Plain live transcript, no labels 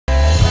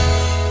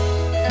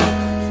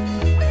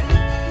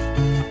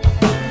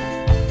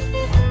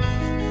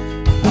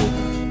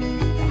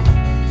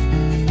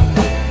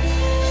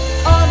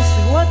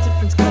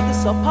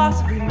I'll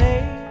possibly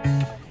make.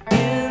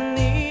 In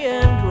the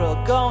end, we're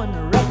all going to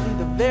roughly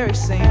the very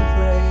same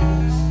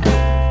place.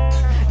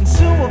 And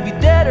soon we'll be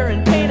dead or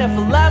in pain, if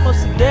alive,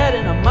 mostly dead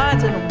in our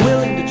minds, and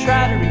unwilling to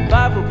try to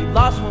revive. We'll be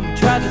lost when we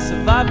tried to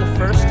survive the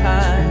first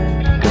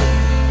time.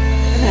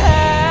 And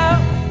how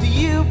do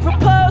you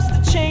propose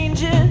to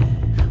change it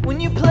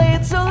when you play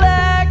it so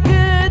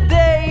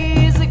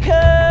lackadaisical?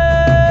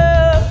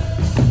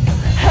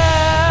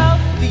 How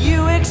do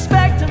you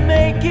expect to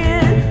make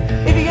it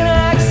if you're gonna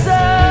act so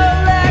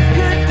lackadaisical?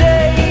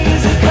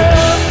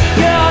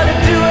 You ought to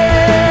do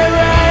it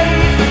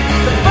right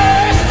the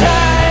first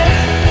time.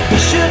 You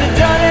should have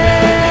done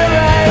it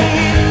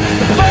right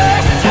the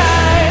first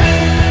time.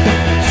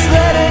 Just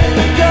let it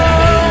go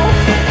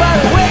by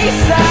the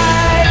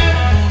wayside.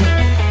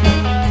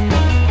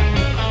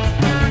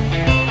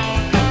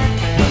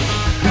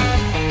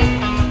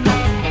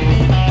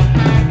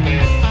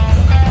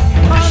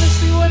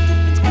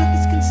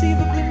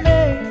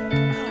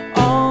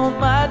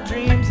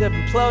 Have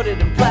imploded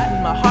and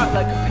flattened my heart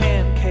like a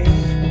pancake.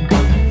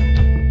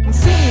 And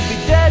soon you'll be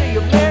dead or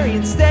you'll marry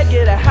instead,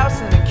 get a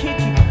house and a kid,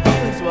 keep your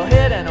feelings well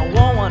hid, and I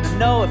won't want to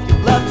know if you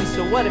love me,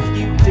 so what if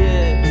you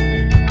did?